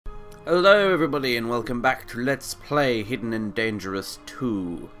Hello everybody and welcome back to Let's Play Hidden and Dangerous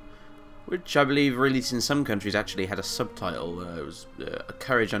 2, which I believe released in some countries actually had a subtitle. It was A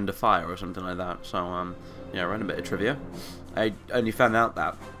Courage Under Fire or something like that. So yeah, ran a bit of trivia. I only found out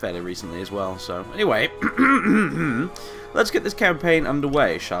that fairly recently as well. So anyway, let's get this campaign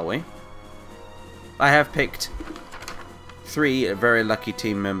underway, shall we? I have picked 3 very lucky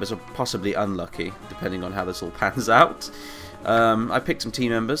team members, or possibly unlucky, depending on how this all pans out. I picked some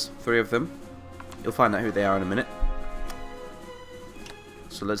team members, 3 of them. You'll find out who they are in a minute.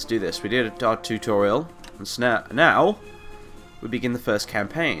 So let's do this. We did our tutorial, and so now we begin the first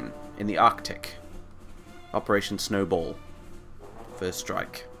campaign in the Arctic. Operation Snowball. First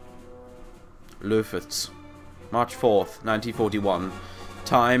strike. Leuferts. March 4th, 1941.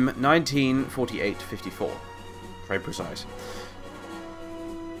 Time 19:48:54. Very precise.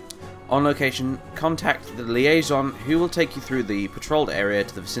 On location, contact the liaison who will take you through the patrolled area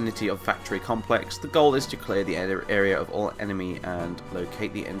to the vicinity of Factory Complex. The goal is to clear the area of all enemy and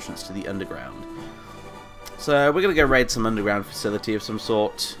locate the entrance to the underground. So we're going to go raid some underground facility of some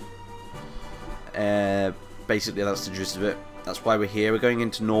sort. Basically that's the gist of it. That's why we're here. We're going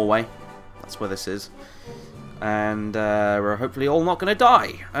into Norway. That's where this is. And we're hopefully all not going to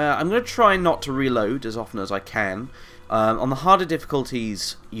die. I'm going to try not to reload as often as I can. On the harder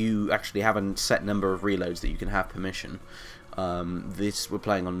difficulties, you actually have a set number of reloads that you can have permission. We're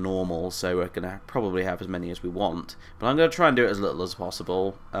playing on normal, so we're going to probably have as many as we want. But I'm going to try and do it as little as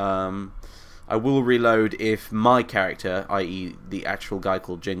possible. I will reload if my character, i.e. the actual guy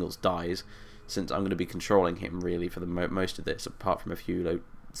called Jingles, dies, since I'm going to be controlling him really for the most of this, apart from a few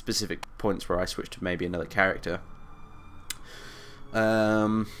specific points where I switch to maybe another character.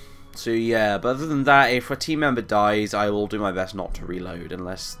 So yeah, but other than that, if a team member dies, I will do my best not to reload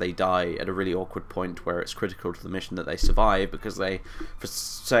unless they die at a really awkward point where it's critical to the mission that they survive because they,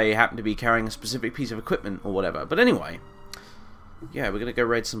 say, happen to be carrying a specific piece of equipment or whatever. But anyway, yeah, we're going to go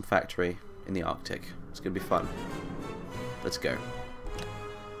raid some factory in the Arctic. It's going to be fun. Let's go.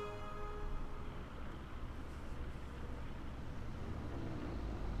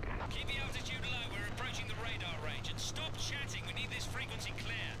 Keep the altitude low, we're approaching the radar range, and stop chatting, we need this frequency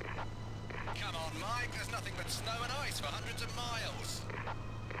clear. Come on, Mike, there's nothing but snow and ice for hundreds of miles.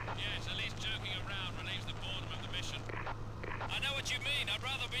 Yes, at least joking around relieves the boredom of the mission. I know what you mean, I'd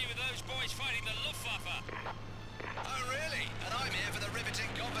rather be with those boys fighting the Luftwaffe. Oh really? And I'm here for the riveting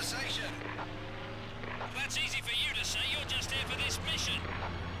conversation. That's easy for you to say, you're just here for this mission.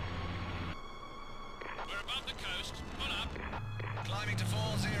 We're above the coast, pull up. Climbing to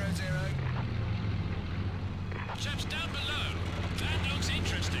 400. Chaps down below. That looks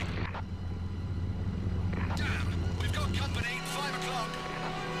interesting. Damn, we've got company, 5 o'clock.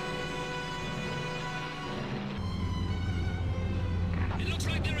 It looks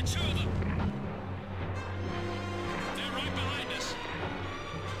like there are 2 of them. They're right behind us.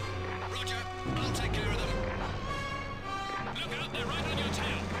 Roger, I'll take care of them. Look out, they're right on your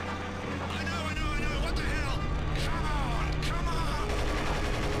tail. I know, what the hell? Come on!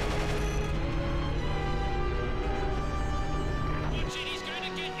 Watch it, he's going to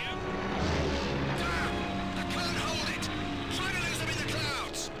get you. Damn! I can't hold it! Try to lose them in the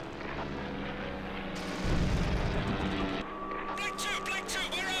clouds! Black 2,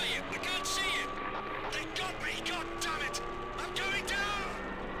 where are you? I can't see you! They got me, god damn it! I'm going down!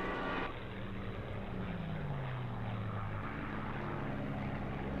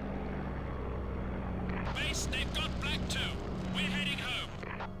 Base, they've got Black 2. We're heading home.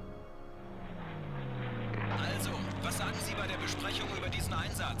 Also, was sagen Sie bei der Besprechung über diesen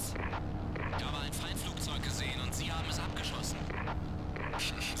Einsatz? Da war ein Feindflugzeug gesehen und Sie haben es abgeschossen.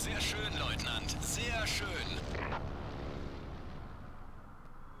 Sehr schön, Leutnant. Sehr schön.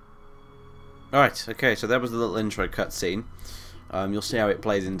 Alright, okay, so that was the little intro cutscene. You'll see how it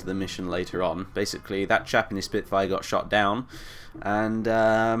plays into the mission later on. Basically, that chap in his Spitfire got shot down, and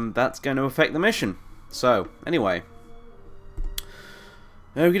that's going to affect the mission. So, anyway.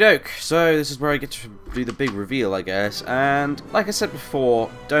 Okie doke, so this is where I get to do the big reveal, I guess. And, like I said before,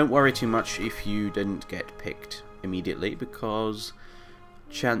 don't worry too much if you didn't get picked immediately, because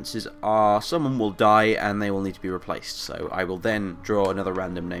chances are someone will die and they will need to be replaced. So I will then draw another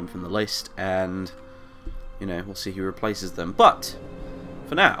random name from the list and, you know, we'll see who replaces them. But,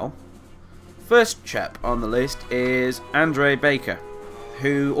 for now, first chap on the list is Andre Baker,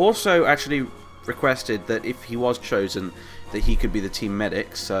 who also actually requested that if he was chosen that he could be the team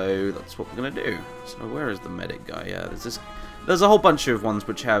medic, so that's what we're going to do. So where is the medic guy? Yeah, there's a whole bunch of ones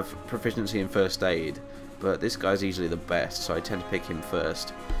which have proficiency in first aid, but this guy's easily the best, so I tend to pick him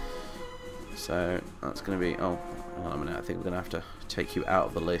first. So that's going to be, oh, Hang on a minute, I think we're going to have to take you out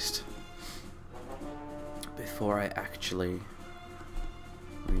of the list before I actually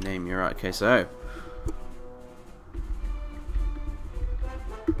rename you. Right, okay, so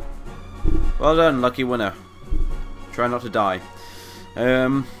well done, lucky winner. Try not to die.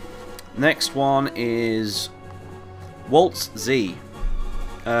 Next one is Waltz Z.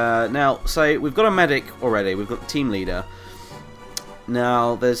 Now, say we've got a medic already, we've got the team leader.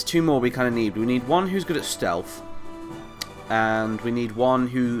 Now, there's two more we kind of need. We need one who's good at stealth, and we need one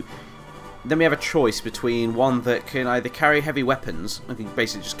who... Then we have a choice between one that can either carry heavy weapons, I think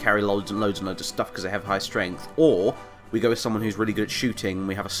basically just carry loads and loads and loads of stuff because they have high strength, or we go with someone who's really good at shooting and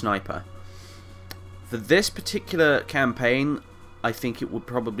we have a sniper. For this particular campaign, I think it would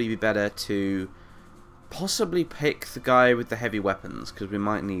probably be better to possibly pick the guy with the heavy weapons, because we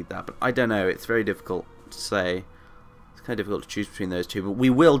might need that, but I don't know, it's very difficult to say. It's kind of difficult to choose between those two, but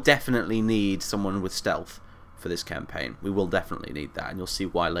we will definitely need someone with stealth for this campaign. We will definitely need that, and you'll see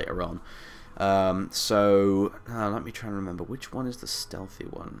why later on. Let me try and remember, which one is the stealthy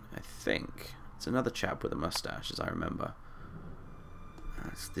one? I think it's another chap with a mustache, as I remember.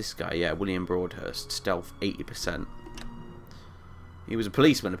 It's this guy, yeah, William Broadhurst, stealth 80%. He was a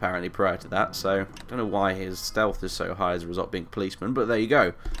policeman apparently prior to that, so I don't know why his stealth is so high as a result of being a policeman, but there you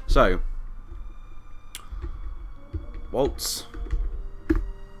go. So, Waltz,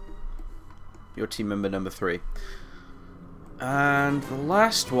 your team member number 3. And the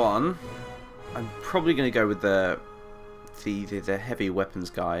last one, I'm probably going to go with the heavy weapons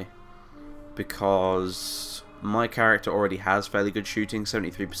guy, because my character already has fairly good shooting,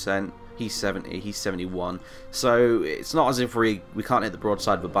 73%. He's 70, he's 71. So it's not as if we can't hit the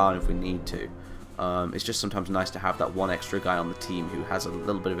broadside of a barn if we need to. It's just sometimes nice to have that one extra guy on the team who has a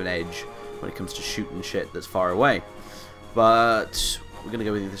little bit of an edge when it comes to shooting shit that's far away. But we're going to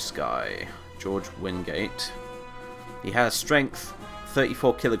go with this guy, George Wingate. He has strength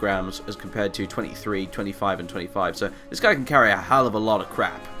 34 kilograms as compared to 23, 25, and 25. So this guy can carry a hell of a lot of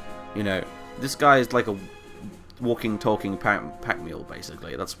crap. You know, this guy is like a walking, talking pack mule,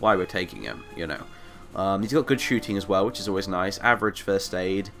 basically. That's why we're taking him, you know. He's got good shooting as well, which is always nice. Average first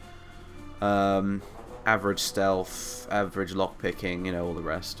aid, average stealth, average lockpicking, you know, all the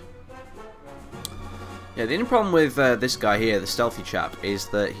rest. Yeah, the only problem with this guy here, the stealthy chap, is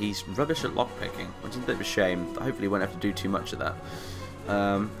that he's rubbish at lockpicking, which is a bit of a shame. Hopefully he won't have to do too much of that.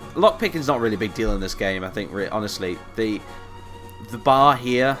 Lockpicking's not really a big deal in this game, I think, honestly. The bar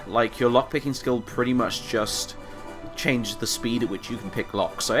here, like, your lockpicking skill pretty much just changes the speed at which you can pick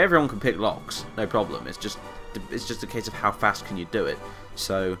locks. So everyone can pick locks, no problem. It's just a case of how fast can you do it.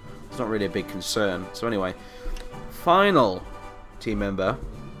 So it's not really a big concern. So anyway, final team member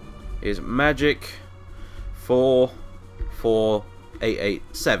is Magic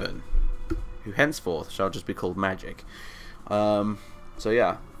 44887, who henceforth shall just be called Magic. So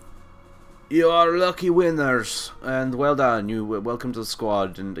yeah, you are lucky winners, and well done. You were welcome to the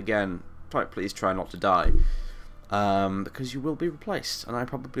squad. And again, please try not to die, because you will be replaced, and I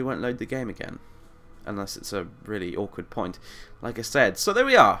probably won't load the game again unless it's a really awkward point, like I said. So there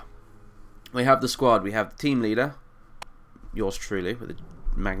we are. We have the squad. We have the team leader, yours truly, with a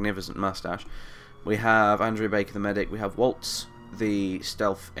magnificent mustache. We have Andrew Baker, the medic. We have Waltz, the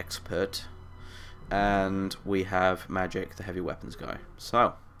stealth expert, and we have Magic, the heavy weapons guy.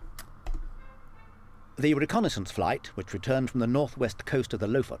 So, the reconnaissance flight, which returned from the northwest coast of the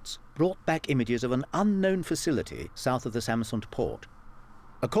Lofots, brought back images of an unknown facility south of the Samsund port.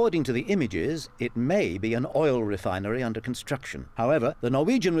 According to the images, it may be an oil refinery under construction. However, the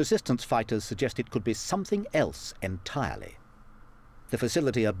Norwegian resistance fighters suggest it could be something else entirely. The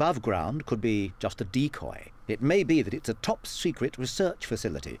facility above ground could be just a decoy. It may be that it's a top-secret research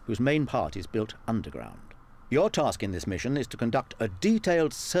facility whose main part is built underground. Your task in this mission is to conduct a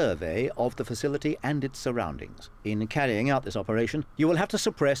detailed survey of the facility and its surroundings. In carrying out this operation, you will have to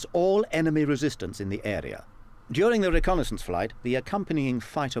suppress all enemy resistance in the area. During the reconnaissance flight, the accompanying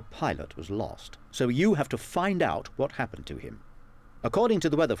fighter pilot was lost, so you have to find out what happened to him. According to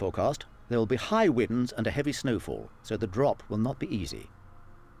the weather forecast, there will be high winds and a heavy snowfall, so the drop will not be easy.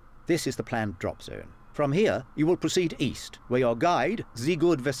 This is the planned drop zone. From here, you will proceed east, where your guide,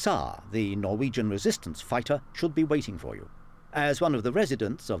 Sigurd Vesar, the Norwegian resistance fighter, should be waiting for you. As one of the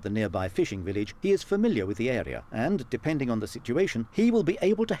residents of the nearby fishing village, he is familiar with the area, and, depending on the situation, he will be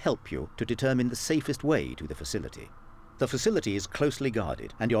able to help you to determine the safest way to the facility. The facility is closely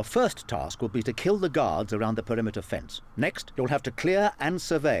guarded, and your first task will be to kill the guards around the perimeter fence. Next, you'll have to clear and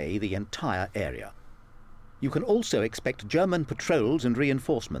survey the entire area. You can also expect German patrols and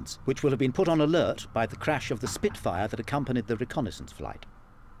reinforcements, which will have been put on alert by the crash of the Spitfire that accompanied the reconnaissance flight.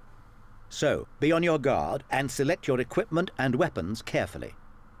 So, be on your guard and select your equipment and weapons carefully.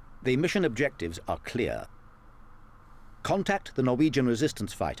 The mission objectives are clear. Contact the Norwegian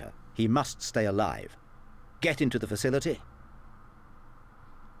resistance fighter. He must stay alive. Get into the facility.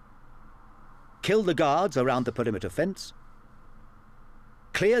 Kill the guards around the perimeter fence.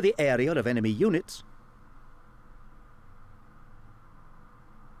 Clear the area of enemy units.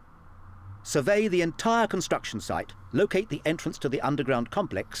 Survey the entire construction site, locate the entrance to the underground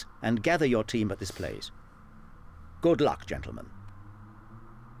complex, and gather your team at this place. Good luck, gentlemen.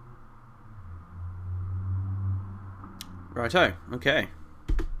 Righto, okay.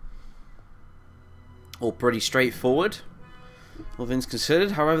 All pretty straightforward, all things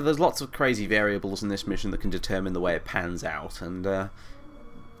considered. However, there's lots of crazy variables in this mission that can determine the way it pans out, and,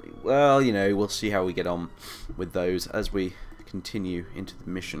 well, you know, we'll see how we get on with those as we continue into the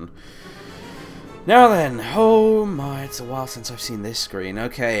mission. Now then, oh my, it's a while since I've seen this screen.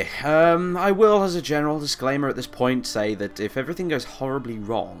 Okay, I will, as a general disclaimer at this point, say that if everything goes horribly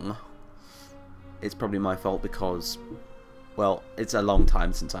wrong, it's probably my fault because, well, it's a long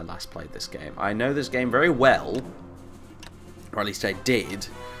time since I last played this game. I know this game very well, or at least I did,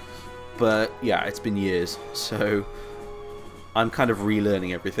 but yeah, it's been years, so I'm kind of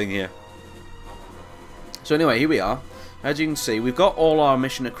relearning everything here. So anyway, here we are. As you can see, we've got all our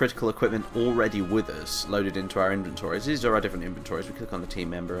mission critical equipment already with us, loaded into our inventories. These are our different inventories. We click on the team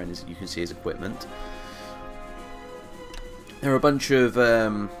member and as you can see his equipment. There are a bunch of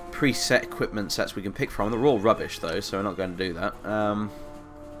preset equipment sets we can pick from. They're all rubbish though, so we're not going to do that. We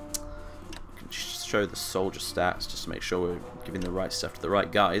can show the soldier stats just to make sure we're giving the right stuff to the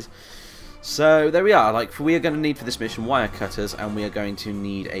right guys. So there we are. Like, we are going to need for this mission wire cutters, and we are going to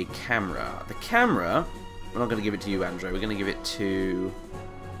need a camera. The camera, we're not going to give it to you, Andre. We're going to give it to...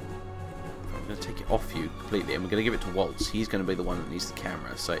 I'm going to take it off you completely, and we're going to give it to Waltz. He's going to be the one that needs the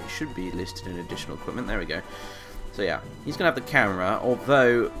camera, so it should be listed in additional equipment. There we go. So yeah, he's going to have the camera,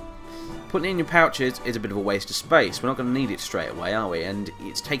 although putting it in your pouches is a bit of a waste of space. We're not going to need it straight away, are we? And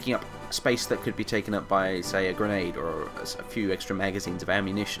it's taking up space that could be taken up by, say, a grenade or a few extra magazines of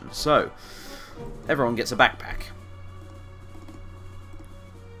ammunition. So, everyone gets a backpack.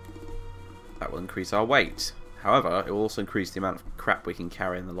 That will increase our weight. However, it will also increase the amount of crap we can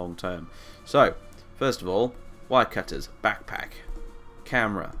carry in the long term. So, first of all, wire cutters, backpack.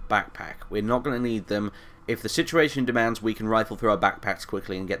 Camera, backpack. We're not going to need them. If the situation demands, we can rifle through our backpacks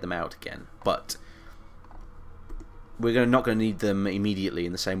quickly and get them out again. But we're not going to need them immediately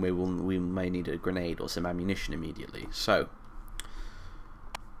in the same way we may need a grenade or some ammunition immediately. So,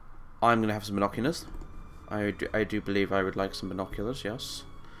 I'm going to have some binoculars. I do believe I would like some binoculars, yes.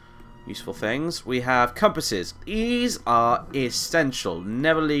 Useful things. We have compasses. These are essential.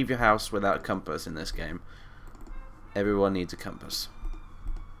 Never leave your house without a compass in this game. Everyone needs a compass.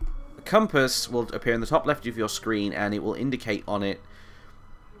 The compass will appear in the top left of your screen, and it will indicate on it,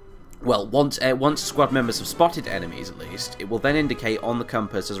 well, once squad members have spotted enemies at least, it will then indicate on the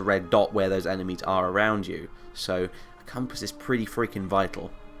compass as a red dot where those enemies are around you. So a compass is pretty freaking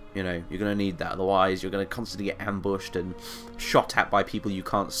vital. You know, you're going to need that, otherwise you're going to constantly get ambushed and shot at by people you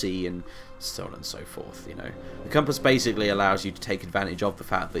can't see and so on and so forth, you know. The compass basically allows you to take advantage of the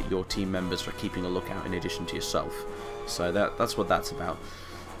fact that your team members are keeping a lookout in addition to yourself. So that's what that's about.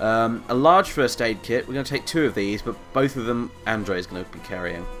 A large first aid kit, we're going to take 2 of these, but both of them Andre is going to be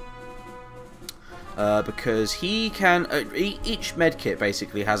carrying. Because he can, each med kit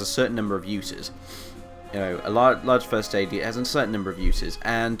basically has a certain number of uses. You know, a large first aid kit has a certain number of uses,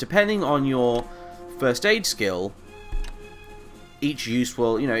 and depending on your first aid skill, each use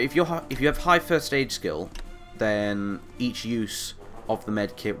will, you know, if you have high first aid skill, then each use of the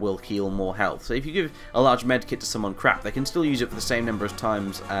med kit will heal more health. So if you give a large med kit to someone crap, they can still use it for the same number of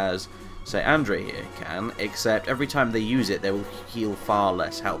times as, say, Andre here can, except every time they use it, they will heal far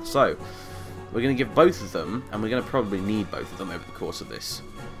less health. So we're going to give both of them, and we're going to probably need both of them over the course of this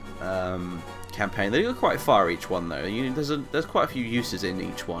campaign. They go quite far each one though. There's quite a few uses in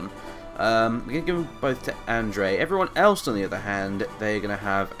each one. We're going to give them both to Andre. Everyone else, on the other hand, they're going to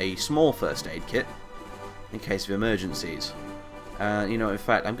have a small first aid kit in case of emergencies. You know, in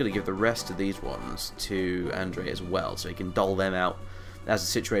fact, I'm going to give the rest of these ones to Andre as well, so he can dole them out as the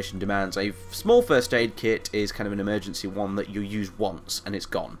situation demands. A small first aid kit is kind of an emergency one that you use once and it's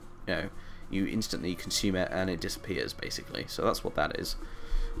gone. You know, you instantly consume it and it disappears, basically. So that's what that is.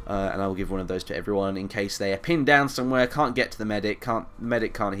 And I will give one of those to everyone in case they are pinned down somewhere, can't get to the medic,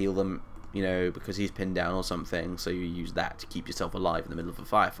 medic can't heal them, you know, because he's pinned down or something, so you use that to keep yourself alive in the middle of a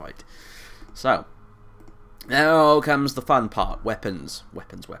firefight. So, now comes the fun part. Weapons.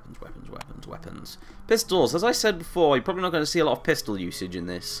 Weapons. Pistols. As I said before, you're probably not going to see a lot of pistol usage in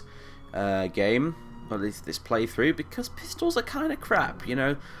this game, or at least this playthrough, because pistols are kind of crap, you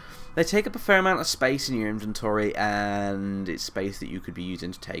know. They take up a fair amount of space in your inventory, and it's space that you could be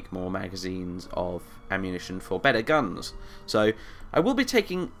using to take more magazines of ammunition for better guns. So, I will be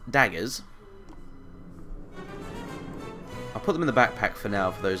taking daggers. I'll put them in the backpack for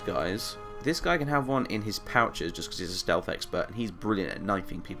now for those guys. This guy can have one in his pouches just because he's a stealth expert, and he's brilliant at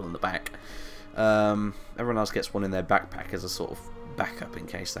knifing people in the back. Everyone else gets one in their backpack as a sort of backup in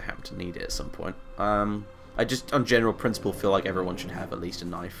case they happen to need it at some point. I just, on general principle, feel like everyone should have at least a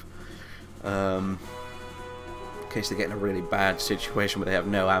knife. In case they get in a really bad situation where they have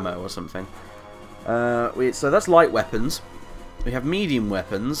no ammo or something. So that's light weapons. We have medium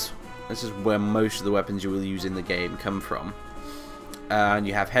weapons. This is where most of the weapons you will use in the game come from. And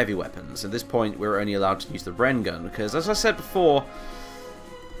you have heavy weapons. At this point, we're only allowed to use the Bren gun, because, as I said before,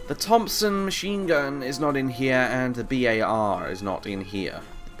 the Thompson machine gun is not in here, and the BAR is not in here.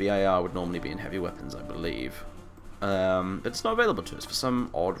 The BAR would normally be in heavy weapons, I believe. But it's not available to us for some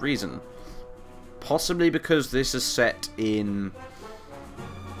odd reason. Possibly because this is set in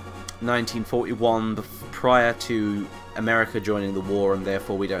 1941, prior to America joining the war, and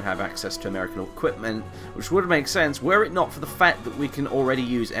therefore we don't have access to American equipment, which would make sense were it not for the fact that we can already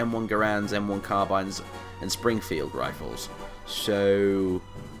use M1 Garands, M1 carbines, and Springfield rifles. So,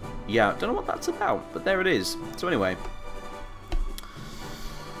 yeah, don't know what that's about, but there it is. So anyway,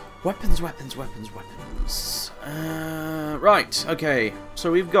 weapons. Right, okay,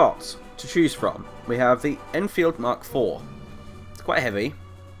 so we've got to choose from. We have the Enfield Mark IV. It's quite heavy.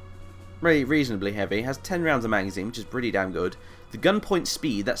 Really reasonably heavy. Has 10 rounds of magazine, which is pretty damn good. The gun point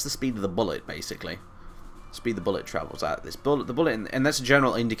speed, that's the speed of the bullet, basically. Speed the bullet travels at. The bullet, and that's a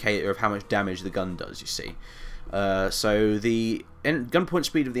general indicator of how much damage the gun does, you see. So the gun point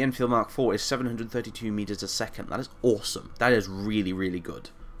speed of the Enfield Mark IV is 732 meters a second. That is awesome. That is really, really good.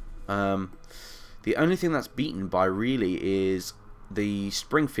 The only thing that's beaten by, really, is the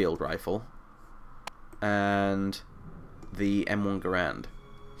Springfield rifle and the M1 Garand.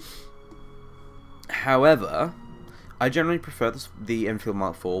 However, I generally prefer the Enfield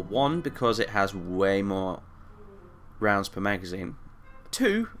Mark IV. 1, because it has way more rounds per magazine.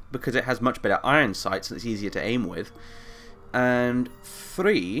 2, because it has much better iron sights and it's easier to aim with. And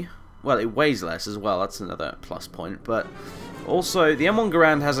 3, well, it weighs less as well. That's another plus point. But also, the M1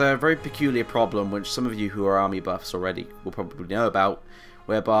 Garand has a very peculiar problem, which some of you who are army buffs already will probably know about,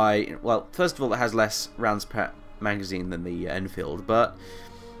 whereby, well, first of all, it has less rounds per magazine than the Enfield, but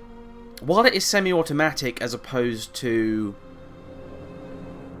while it is semi-automatic as opposed to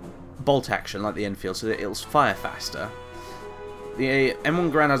bolt action like the Enfield, so that it'll fire faster, the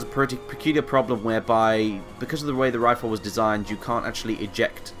M1 Garand has a pretty peculiar problem whereby, because of the way the rifle was designed, you can't actually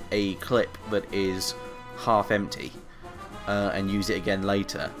eject a clip that is half empty and use it again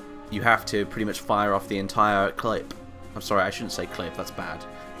later. You have to pretty much fire off the entire clip. I'm sorry, I shouldn't say clip, that's bad.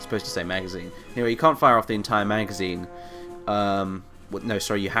 I'm supposed to say magazine. Anyway, you can't fire off the entire magazine. No,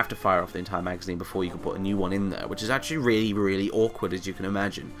 sorry, you have to fire off the entire magazine before you can put a new one in there, which is actually really, really awkward, as you can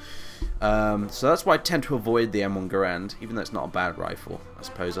imagine. So that's why I tend to avoid the M1 Garand, even though it's not a bad rifle, I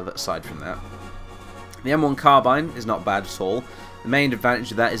suppose, aside from that. The M1 Carbine is not bad at all. The main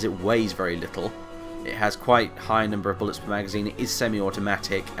advantage of that is it weighs very little. It has quite high number of bullets per magazine. It is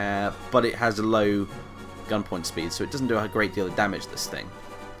semi-automatic, but it has a low gun point speed, so it doesn't do a great deal of damage, this thing.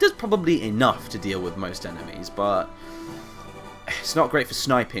 It does probably enough to deal with most enemies, but it's not great for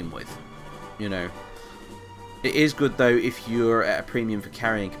sniping with, you know. It is good, though, if you're at a premium for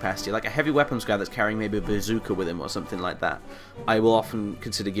carrying capacity, like a heavy weapons guy that's carrying maybe a bazooka with him or something like that. I will often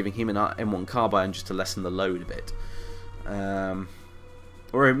consider giving him an M1 Carbine just to lessen the load a bit.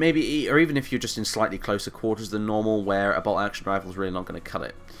 Or even if you're just in slightly closer quarters than normal, where a bolt-action rifle is really not going to cut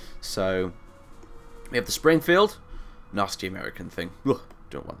it. So, we have the Springfield, nasty American thing. Ugh,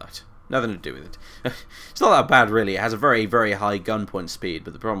 don't want that. Nothing to do with it. It's not that bad, really. It has a very, very high gun point speed,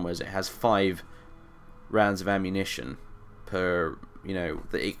 but the problem is it has 5 rounds of ammunition per, you know,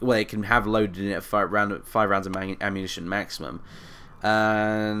 it can have loaded in at 5 rounds of ammunition maximum.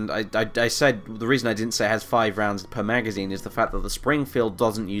 And I said the reason I didn't say it has 5 rounds per magazine is the fact that the Springfield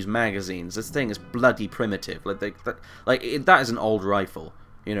doesn't use magazines. This thing is bloody primitive. That is an old rifle,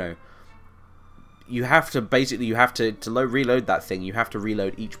 you know. You have to reload that thing. You have to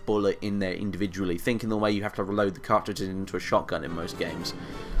reload each bullet in there individually. Think in the way you have to reload the cartridges into a shotgun in most games.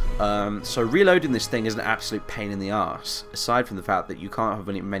 So reloading this thing is an absolute pain in the arse. Aside from the fact that you can't have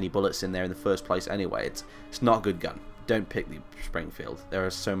many bullets in there in the first place anyway, it's not a good gun. Don't pick the Springfield. There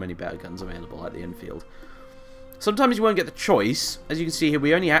are so many better guns available, like the Enfield. Sometimes you won't get the choice. As you can see here,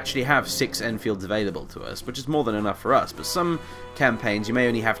 we only actually have 6 Enfields available to us, which is more than enough for us. But some campaigns, you may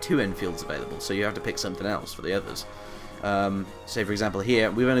only have 2 Enfields available, so you have to pick something else for the others. Say, for example, here,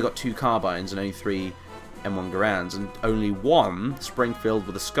 we've only got 2 carbines and only 3 M1 Garands, and only 1 Springfield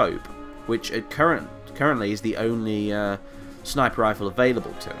with a scope, which currently is the only sniper rifle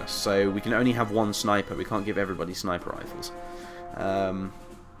available to us. So we can only have 1 sniper. We can't give everybody sniper rifles.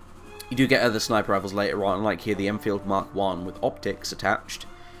 You do get other sniper rifles later on, like here the Enfield Mark 1 with optics attached,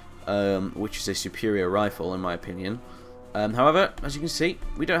 which is a superior rifle in my opinion. However, as you can see,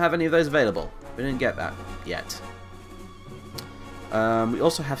 we don't have any of those available. We didn't get that yet. We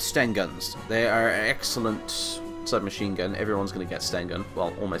also have Sten guns. They are an excellent submachine gun. Everyone's going to get Sten gun.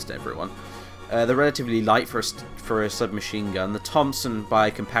 Well, almost everyone. They're relatively light for a submachine gun. The Thompson, by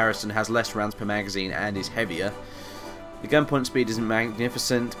comparison, has less rounds per magazine and is heavier. The gun point speed isn't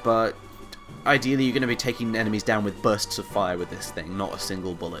magnificent, but ideally you're going to be taking enemies down with bursts of fire with this thing, not a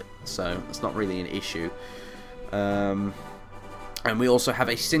single bullet. So it's not really an issue. And we also have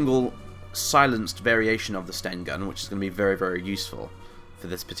a single silenced variation of the Sten gun, which is going to be very, very useful for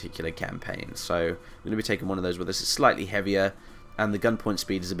this particular campaign. So we're going to be taking one of those with us. It's slightly heavier, and the gun point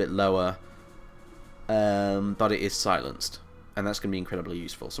speed is a bit lower, but it is silenced, and that's going to be incredibly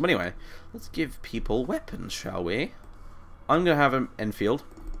useful. So anyway, let's give people weapons, shall we? I'm going to have an Enfield.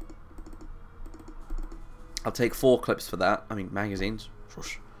 I'll take 4 clips for that. I mean, magazines.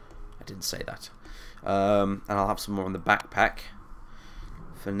 Shush. I didn't say that. And I'll have some more in the backpack.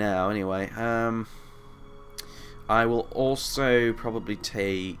 For now, anyway. I will also probably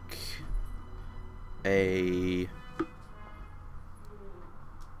take a...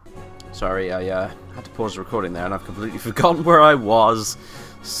 Sorry, I had to pause the recording there, and I've completely forgotten where I was.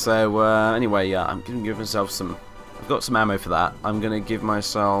 So, anyway, yeah, I'm going to give myself some... I've got some ammo for that. I'm going to give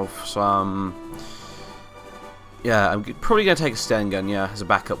myself some... Yeah, I'm probably going to take a Sten gun, yeah, as a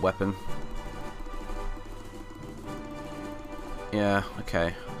backup weapon. Yeah,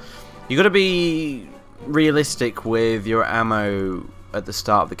 okay. You got to be realistic with your ammo at the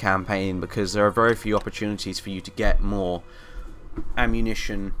start of the campaign, because there are very few opportunities for you to get more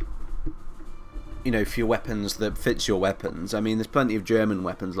ammunition, you know, for your weapons that fits your weapons. I mean, there's plenty of German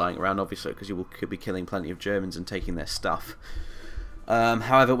weapons lying around, obviously, because you could be killing plenty of Germans and taking their stuff.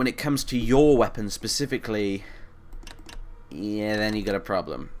 However, when it comes to your weapons specifically, yeah, then you got a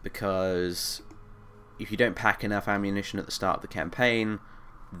problem, because if you don't pack enough ammunition at the start of the campaign,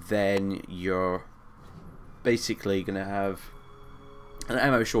 then you're basically going to have an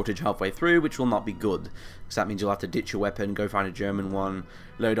ammo shortage halfway through, which will not be good, because that means you'll have to ditch your weapon, go find a German one,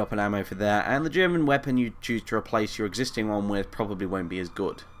 load up an ammo for that, and the German weapon you choose to replace your existing one with probably won't be as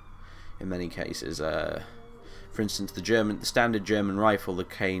good in many cases. For instance, the standard German rifle, the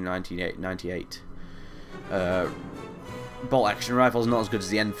K98 bolt action rifle, is not as good as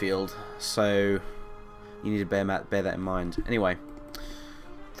the Enfield, so you need to bear that in mind. Anyway,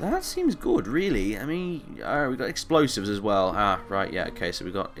 that seems good, really. I mean, we got explosives as well. Ah, right, yeah, okay, so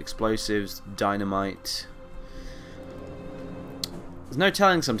we got explosives, dynamite. There's no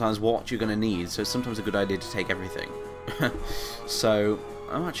telling sometimes what you're going to need, so it's sometimes a good idea to take everything. So,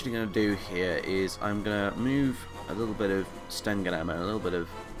 what I'm actually going to do here is I'm going to move a little bit of Sten gun ammo, a little bit of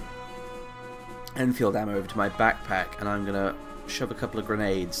Enfield ammo over to my backpack, and I'm going to shove a couple of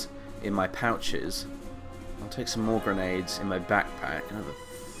grenades in my pouches. I'll take some more grenades in my backpack.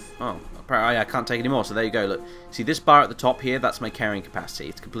 Oh, I can't take any more, so there you go. Look, see this bar at the top here? That's my carrying capacity.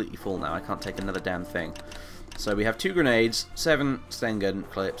 It's completely full now. I can't take another damn thing. So we have 2 grenades, 7 Sten gun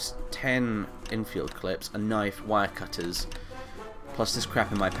clips, 10 Enfield clips, a knife, wire cutters, plus this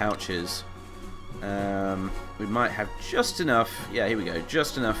crap in my pouches. We might have just enough, yeah, here we go,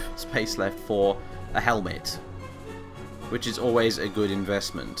 just enough space left for a helmet, which is always a good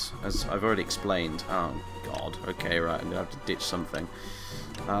investment, as I've already explained. Oh, God. Okay, right, I'm going to have to ditch something.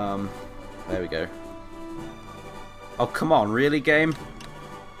 There we go. Oh, come on, really, game?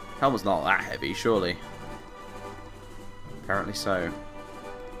 Helmet's not that heavy, surely. Apparently so.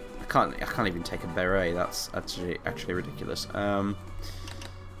 I can't even take a beret. That's actually ridiculous. Fine,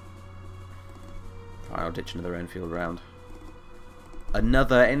 I'll ditch another Enfield round.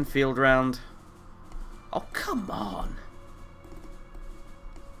 Another Enfield round? Oh, come on.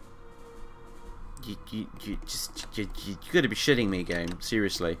 You gotta be shitting me, game.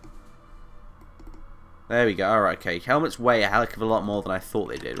 Seriously. There we go. Alright, okay. Helmets weigh a heck of a lot more than I thought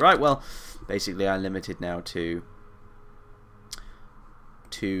they did. Right, well, basically I'm limited now to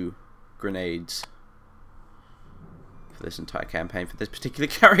 2 grenades for this entire campaign for this particular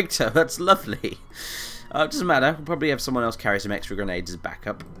character. That's lovely. It doesn't matter. We'll probably have someone else carry some extra grenades as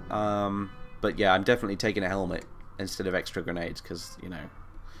backup. But yeah, I'm definitely taking a helmet instead of extra grenades, because, you know,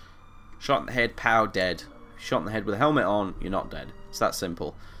 shot in the head, pow, dead. Shot in the head with a helmet on, you're not dead. It's that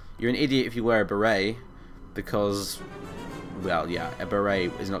simple. You're an idiot if you wear a beret, because, well, yeah, a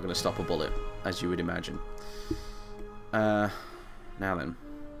beret is not going to stop a bullet, as you would imagine. Now then,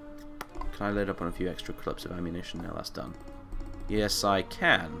 can I load up on a few extra clips of ammunition now that's done? Yes, I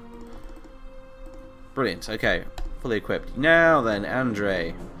can. Brilliant, okay, fully equipped. Now then,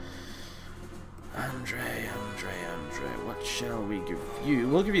 Andre, what shall we give you?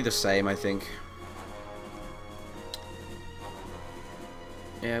 We'll give you the same, I think.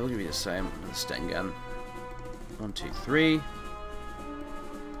 Yeah, we'll give you the same. The Stengun. 1, 2, 3.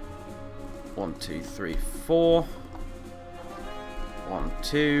 1, 2, 3, 4. 1,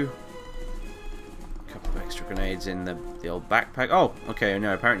 2. A couple of extra grenades in the old backpack. Oh, okay,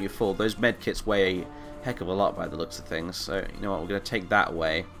 no, apparently you're full. Those med kits weigh a heck of a lot by the looks of things. So, you know what, we're going to take that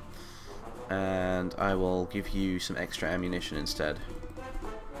away. And I will give you some extra ammunition instead.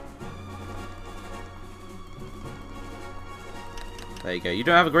 There you go. You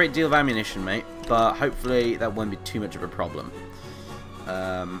don't have a great deal of ammunition, mate, but hopefully that won't be too much of a problem.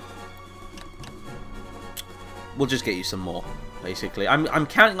 We'll just get you some more, basically. I'm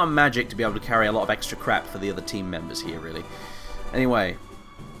counting on Magic to be able to carry a lot of extra crap for the other team members here, really. Anyway.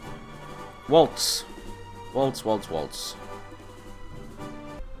 Waltz. Waltz, waltz, waltz.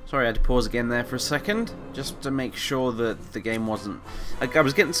 Sorry, I had to pause again there for a second, just to make sure that the game wasn't... I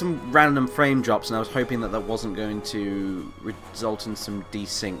was getting some random frame drops, and I was hoping that that wasn't going to result in some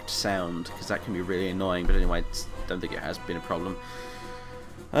desynced sound, because that can be really annoying, but anyway, I don't think it has been a problem.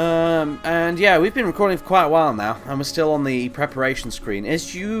 And yeah, we've been recording for quite a while now, and we're still on the preparation screen.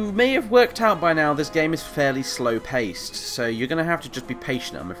 As you may have worked out by now, this game is fairly slow-paced, so you're going to have to just be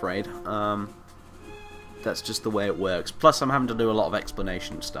patient, I'm afraid. That's just the way it works. Plus, I'm having to do a lot of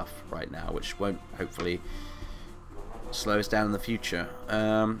explanation stuff right now, which won't hopefully slow us down in the future.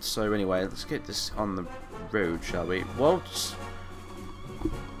 So anyway, let's get this on the road, shall we? Waltz,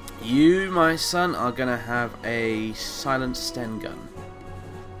 you, my son, are going to have a silent Sten gun,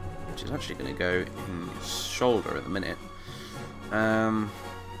 which is actually going to go in your shoulder at the minute.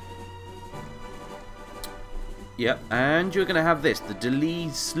 Yep, and you're going to have this, the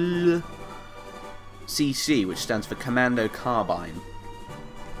Delisle CC, which stands for Commando Carbine.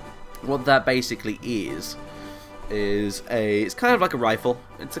 What that basically is it's kind of like a rifle.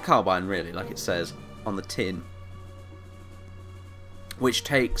 It's a carbine, really, like it says on the tin, which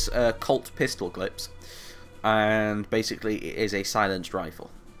takes Colt pistol clips, and basically it is a silenced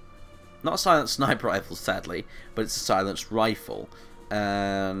rifle. Not a silenced sniper rifle, sadly, but it's a silenced rifle.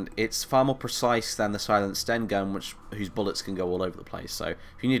 And it's far more precise than the silenced Sten gun, whose bullets can go all over the place. So if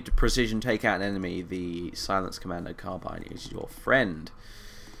you need to precision take out an enemy, the silenced Commando Carbine is your friend.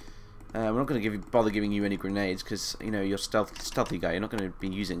 We're not going to bother giving you any grenades, because, you know, you're stealthy guy, you're not going to be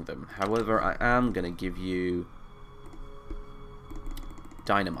using them. However, I am going to give you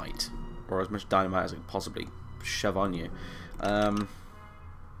dynamite, or as much dynamite as I can possibly shove on you.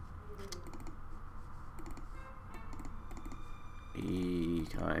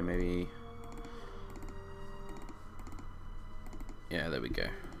 Can I maybe... Yeah, there we go.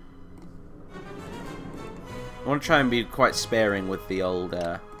 I want to try and be quite sparing with the old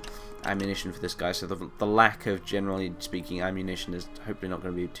ammunition for this guy, so the lack of, generally speaking, ammunition is hopefully not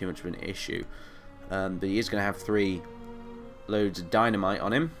going to be too much of an issue. But he is going to have 3 loads of dynamite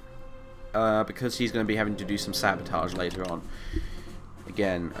on him, because he's going to be having to do some sabotage later on.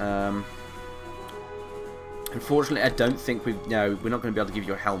 Again, unfortunately, I don't think we're not going to be able to give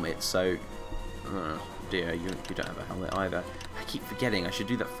you a helmet, so... dear, you don't have a helmet either. I keep forgetting, I should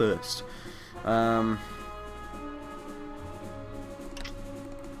do that first.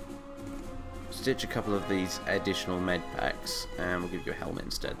 Stitch a couple of these additional med packs, and we'll give you a helmet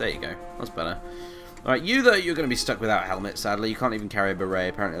instead. There you go, that's better. Alright, you though, you're going to be stuck without a helmet, sadly. You can't even carry a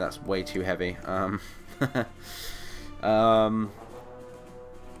beret, apparently that's way too heavy.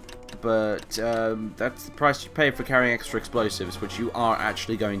 But that's the price you pay for carrying extra explosives, which you are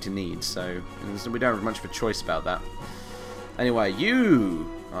actually going to need, so we don't have much of a choice about that. Anyway,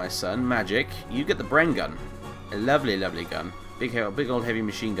 you, my son, Magic, you get the Bren gun. A lovely, lovely gun. Big old heavy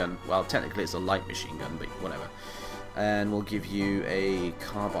machine gun. Well, technically it's a light machine gun, but whatever. And we'll give you a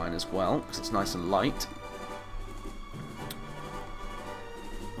carbine as well, because it's nice and light.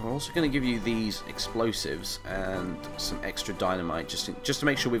 We're also going to give you these explosives and some extra dynamite, just to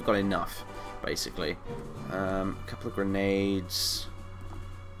make sure we've got enough, basically. A couple of grenades,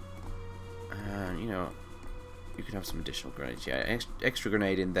 and you know, you can have some additional grenades. Yeah, extra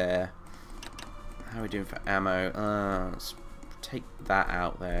grenade in there. How are we doing for ammo? Let's take that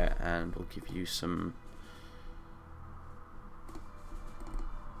out there, and we'll give you some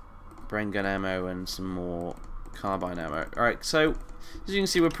brain gun ammo and some more carbine ammo. Alright, so as you can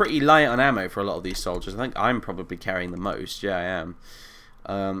see, we're pretty light on ammo for a lot of these soldiers. I think I'm probably carrying the most. Yeah, I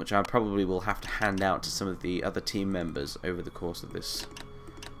am. Which I probably will have to hand out to some of the other team members over the course of this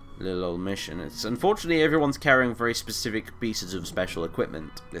little old mission. It's unfortunately everyone's carrying very specific pieces of special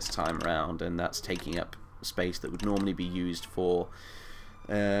equipment this time around, and that's taking up space that would normally be used for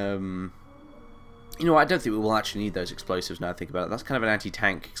you know, I don't think we will actually need those explosives now I think about it. That's kind of an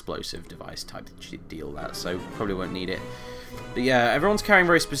anti-tank explosive device type deal, that, so probably won't need it. But yeah, everyone's carrying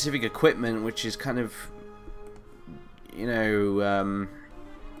very specific equipment, which is kind of, you know,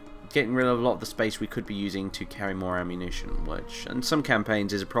 getting rid of a lot of the space we could be using to carry more ammunition, which in some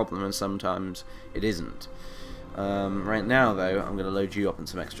campaigns is a problem and sometimes it isn't. Right now, though, I'm going to load you up on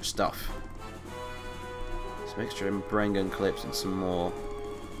some extra stuff. Some extra brain gun clips and some more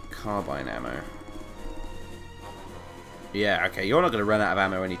carbine ammo. Yeah, okay, you're not going to run out of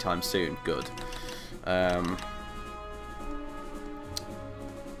ammo anytime soon. Good.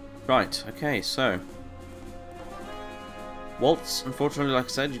 Right, okay, so Waltz, unfortunately, like I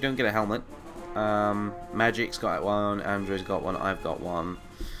said, you don't get a helmet. Magic's got one, Andrew's got one, I've got one.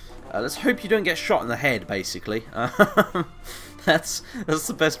 Let's hope you don't get shot in the head, basically. That's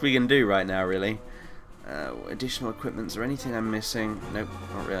the best we can do right now, really. Additional equipment, is there anything I'm missing? Nope,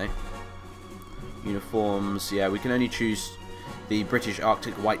 not really. Uniforms, yeah, we can only choose the British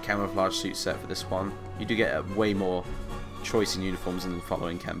Arctic white camouflage suit set for this one. You do get a way more choice in uniforms in the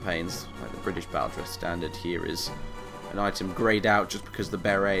following campaigns. Like the British battle dress standard here is an item greyed out just because the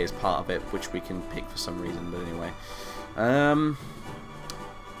beret is part of it, which we can pick for some reason, but anyway.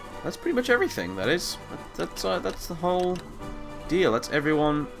 That's pretty much everything, that is. That's the whole deal. That's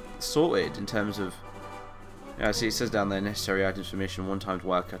everyone sorted in terms of... Yeah, see, it says down there, necessary items for mission, 1 times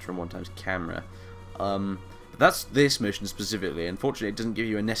Wildcatter and 1 times camera. But that's this mission specifically. Unfortunately, it doesn't give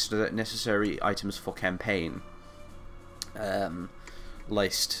you a necessary items for campaign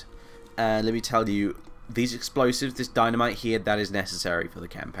list. And let me tell you, these explosives, this dynamite here, that is necessary for the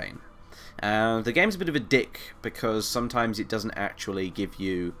campaign. The game's a bit of a dick because sometimes it doesn't actually give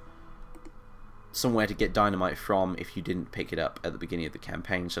you somewhere to get dynamite from if you didn't pick it up at the beginning of the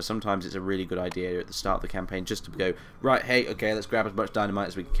campaign. So sometimes it's a really good idea at the start of the campaign just to go, right, hey, okay, let's grab as much dynamite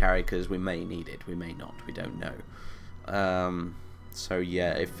as we can carry because we may need it, we may not, we don't know. So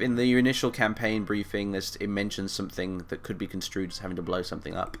yeah, if in the initial campaign briefing it mentions something that could be construed as having to blow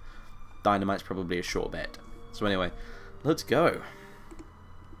something up, dynamite's probably a sure bet. So anyway, let's go.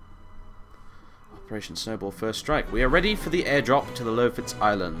 Operation Snowball First Strike. We are ready for the airdrop to the Lofot's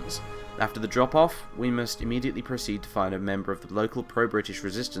Islands. After the drop-off, we must immediately proceed to find a member of the local pro-British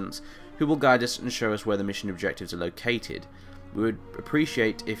resistance who will guide us and show us where the mission objectives are located. We would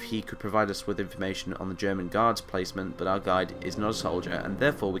appreciate if he could provide us with information on the German Guards placement, but our guide is not a soldier, and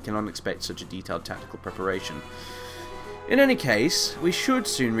therefore we cannot expect such a detailed tactical preparation. In any case, we should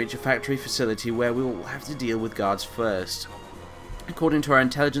soon reach a factory facility where we will have to deal with guards first. According to our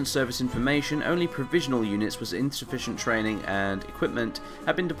intelligence service information, only provisional units with insufficient training and equipment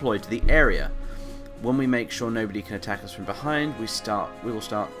have been deployed to the area. When we make sure nobody can attack us from behind, we will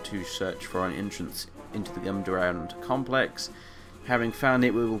start to search for an entrance into the underground complex. Having found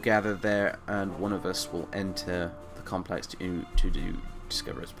it, we will gather there, and one of us will enter the complex to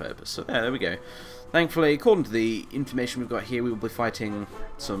discover its purpose. So there we go. Thankfully, according to the information we've got here, we will be fighting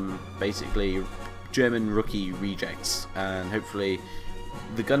some basically German rookie rejects, and hopefully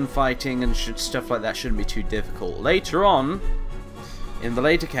the gunfighting and stuff like that shouldn't be too difficult. Later on, in the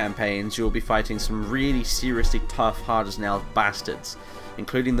later campaigns, you'll be fighting some really seriously tough, hard-as-nails bastards,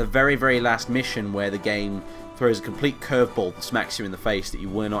 including the very, very last mission where the game throws a complete curveball that smacks you in the face that you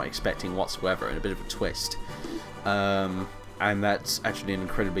were not expecting whatsoever, and a bit of a twist. And that's actually an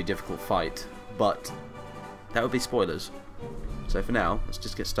incredibly difficult fight, but that would be spoilers. So for now, let's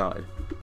just get started.